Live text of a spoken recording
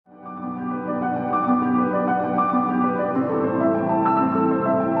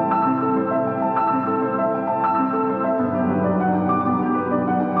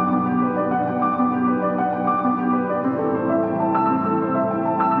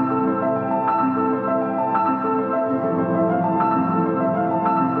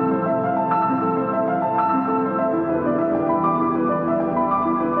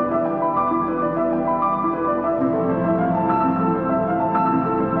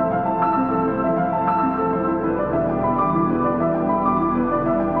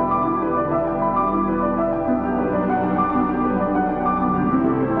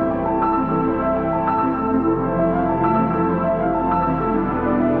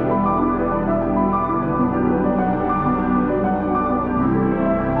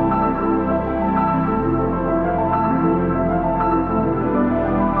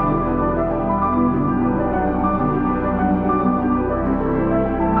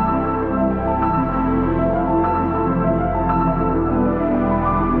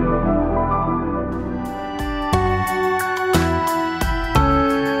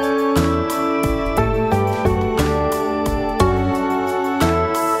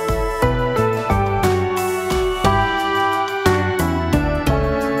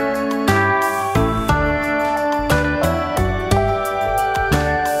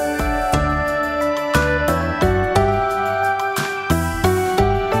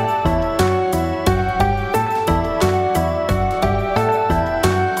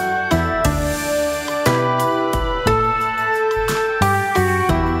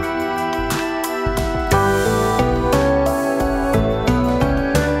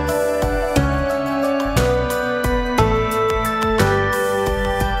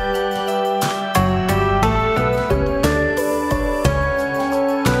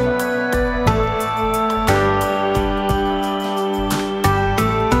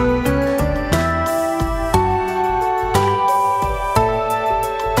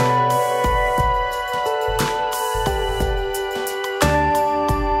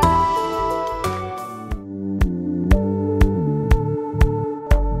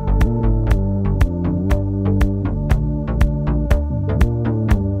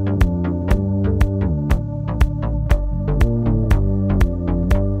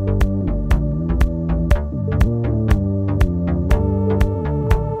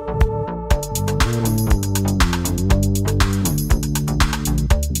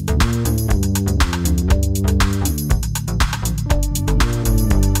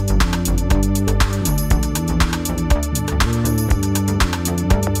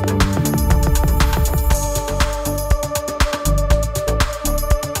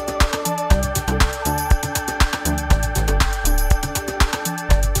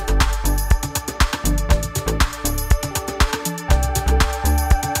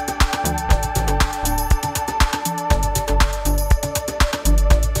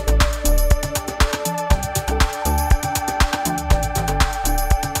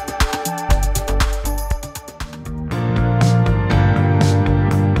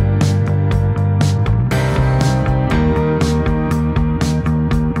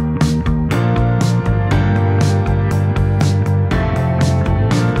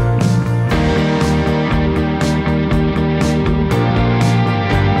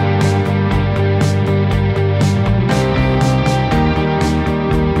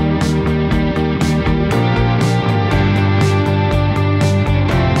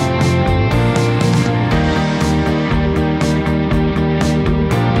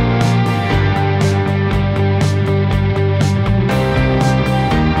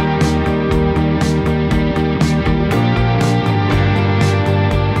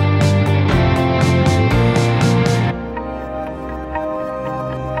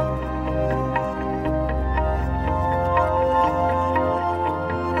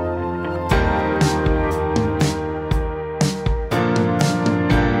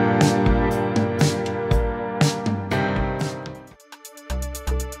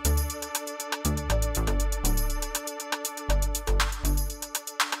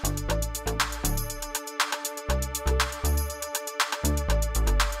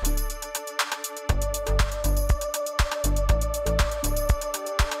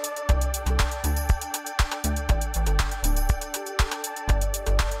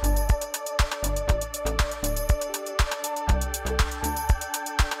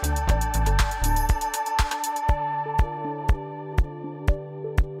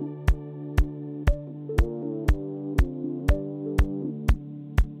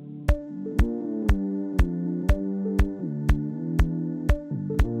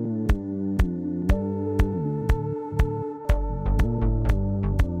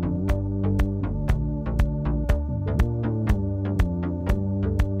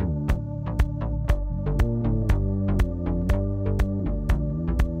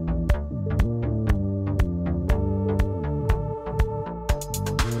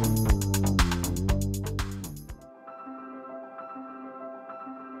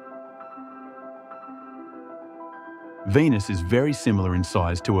Venus is very similar in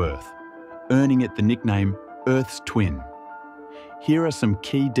size to Earth, earning it the nickname Earth's twin. Here are some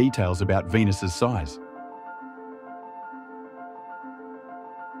key details about Venus's size.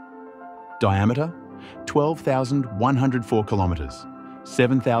 Diameter, 12,104 kilometers,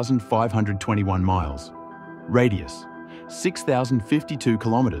 7,521 miles. Radius, 6,052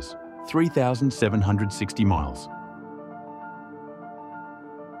 kilometers, 3,760 miles.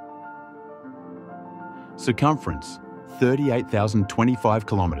 Circumference, 38,025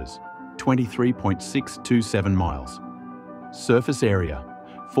 kilometers, 23.627 miles. Surface area,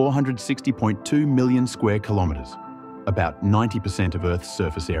 460.2 million square kilometers, about 90% of Earth's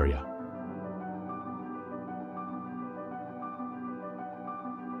surface area.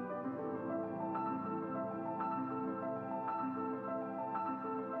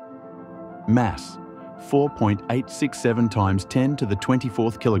 Mass, 4.867 times 10 to the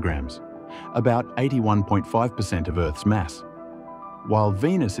 24th kilograms, about 81.5% of Earth's mass. While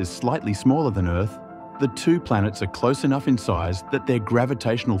Venus is slightly smaller than Earth, the two planets are close enough in size that their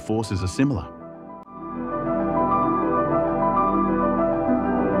gravitational forces are similar.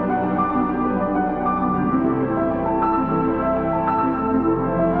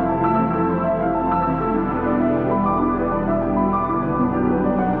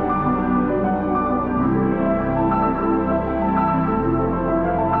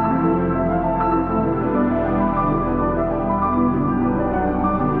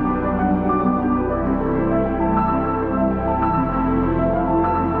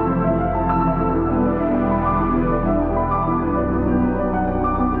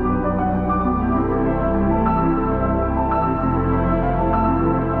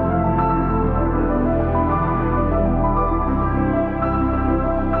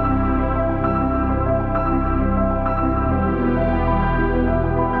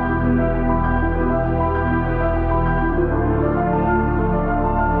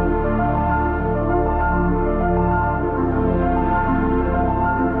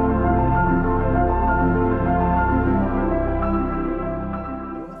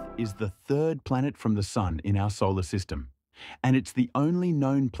 Is the third planet from the Sun in our solar system, and it's the only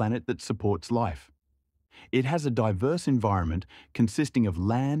known planet that supports life. It has a diverse environment consisting of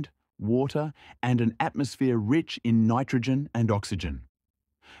land, water, and an atmosphere rich in nitrogen and oxygen.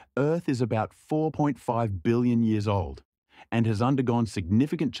 Earth is about 4.5 billion years old and has undergone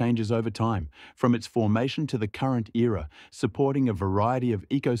significant changes over time, from its formation to the current era, supporting a variety of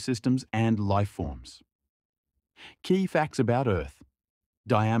ecosystems and life forms. Key facts about Earth.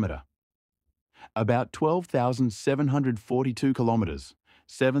 Diameter, about 12,742 kilometers,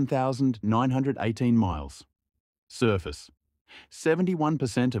 7,918 miles. Surface,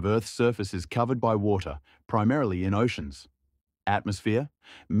 71% of Earth's surface is covered by water, primarily in oceans. Atmosphere,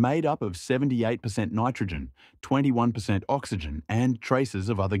 made up of 78% nitrogen, 21% oxygen, and traces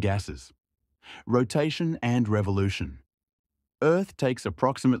of other gases. Rotation and revolution. Earth takes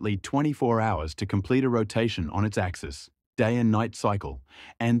approximately 24 hours to complete a rotation on its axis, day and night cycle,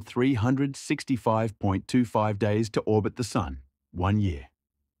 and 365.25 days to orbit the Sun, 1 year.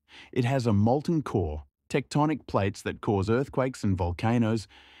 It has a molten core, tectonic plates that cause earthquakes and volcanoes,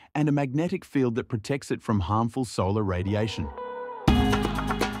 and a magnetic field that protects it from harmful solar radiation.